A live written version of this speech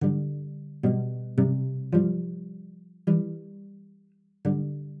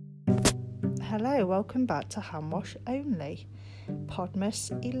Hello, welcome back to Hand Wash Only,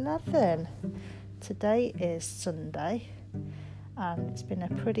 Podmas 11. Today is Sunday and it's been a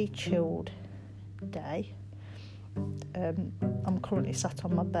pretty chilled day. I'm currently sat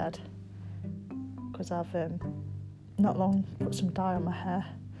on my bed because I've not long put some dye on my hair,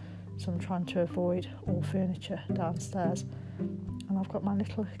 so I'm trying to avoid all furniture downstairs. And I've got my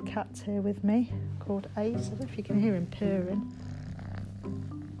little cat here with me called Ace. I don't know if you can hear him purring.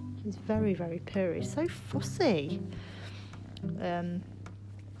 He's very, very purry, so fussy.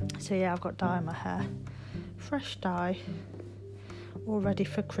 So yeah, I've got dye in my hair, fresh dye, all ready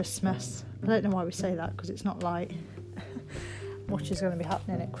for Christmas. I don't know why we say that because it's not like much is going to be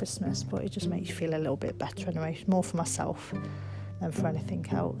happening at Christmas, but it just makes you feel a little bit better anyway, more for myself than for anything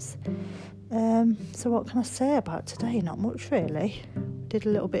else. So what can I say about today? Not much really. Did a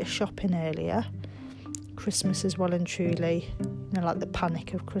little bit of shopping earlier. Christmas is well and truly, like the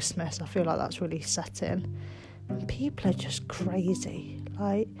panic of Christmas. I feel like that's really set in. And people are just crazy.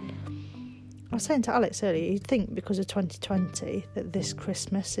 Like, I was saying to Alex earlier, you'd think because of 2020 that this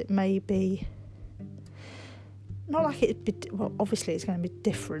Christmas it may be, not like it'd be, well, obviously it's going to be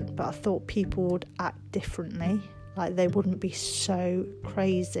different, but I thought people would act differently. Like they wouldn't be so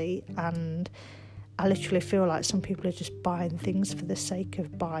crazy, and I literally feel like some people are just buying things for the sake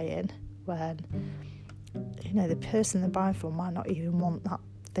of buying when, the person they're buying for might not even want that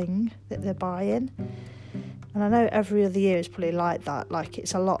thing that they're buying. And I know every other year is probably like that, like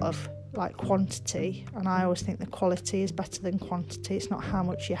it's a lot of like quantity, and I always think the quality is better than quantity. It's not how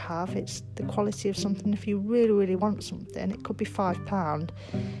much you have, it's the quality of something. If you really, really want something, it could be £5,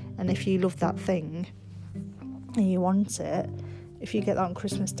 and if you love that thing and you want it, if you get that on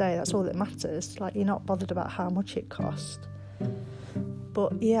Christmas Day, that's all that matters. Like, you're not bothered about how much it cost.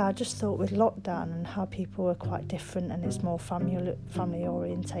 But yeah, I just thought with lockdown and how people were quite different and it's more family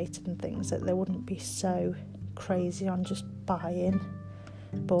orientated and things, that they wouldn't be so crazy on just buying.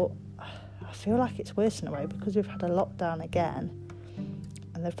 But I feel like it's worse in a way because we've had a lockdown again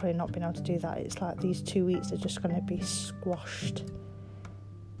and they've probably not been able to do that. It's like these 2 weeks are just going to be squashed.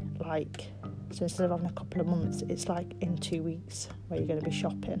 So instead of having a couple of months, it's like in 2 weeks where you're going to be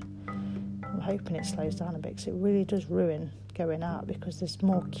shopping. I'm hoping it slows down a bit because it really does ruin going out, because there's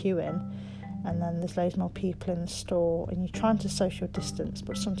more queuing and then there's loads more people in the store and you're trying to social distance,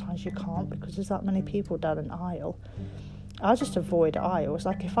 but sometimes you can't because there's that many people down an aisle. I just avoid aisles.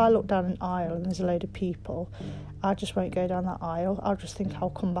 Like if I look down an aisle and there's a load of people, I just won't go down that aisle. I'll just think I'll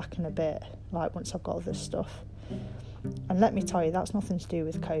come back in a bit, like once I've got all this stuff. And let me tell you, that's nothing to do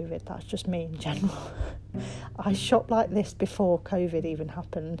with COVID, that's just me in general. I shopped like this before COVID even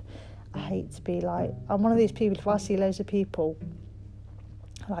happened. I hate to be like, I'm one of these people, if I see loads of people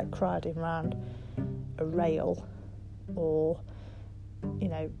like crowding around a rail or,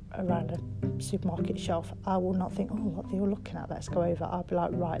 around a supermarket shelf, I will not think, what they're looking at, let's go over. I'll be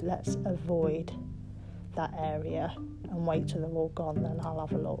like, right, let's avoid that area and wait till they're all gone, then I'll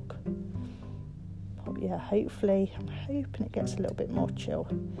have a look. But yeah, hopefully, I'm hoping it gets a little bit more chill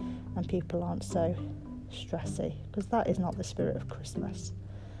and people aren't so stressy, because that is not the spirit of Christmas.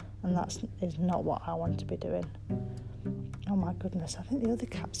 And that is not what I want to be doing. Oh my goodness, I think the other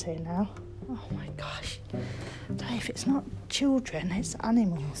cat's here now. Oh my gosh. Dave, it's not children, it's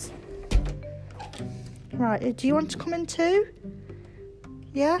animals. Right, do you want to come in too?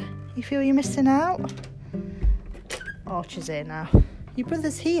 Yeah? You feel you're missing out? Archer's here now. Your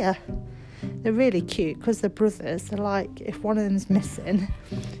brother's here. They're really cute because they're brothers. They're like, if one of them's missing,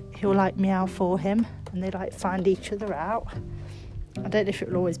 he'll like meow for him and they like find each other out. I don't know if it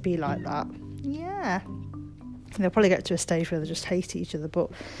will always be like that. Yeah. They'll probably get to a stage where they just hate each other,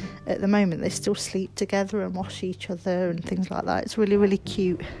 but at the moment they still sleep together and wash each other and things like that. It's really, really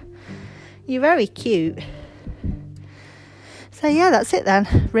cute. You're very cute. So yeah, that's it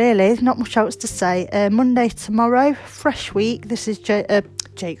then, really. Not much else to say. Monday tomorrow, fresh week. This is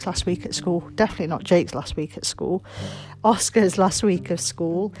Jake's last week at school. Definitely not Jake's last week at school. Oscar's last week of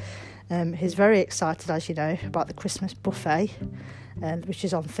school. He's very excited, as you know, about the Christmas buffet, which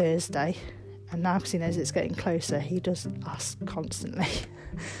is on Thursday. And now because he knows it's getting closer, he does ask constantly.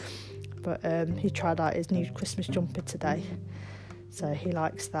 But he tried out his new Christmas jumper today, so he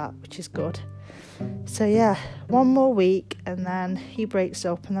likes that, which is good. So yeah, one more week and then he breaks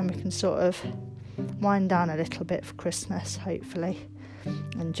up and then we can sort of wind down a little bit for Christmas, hopefully.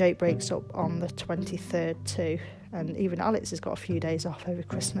 And Jake breaks up on the 23rd too, and even Alex has got a few days off over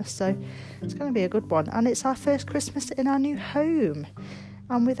Christmas, so it's going to be a good one. And it's our first Christmas in our new home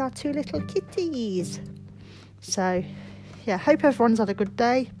and with our 2 little kitties. So yeah, hope everyone's had a good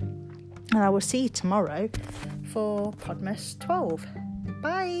day, and I will see you tomorrow for Podmas 12.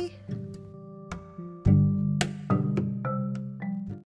 Bye.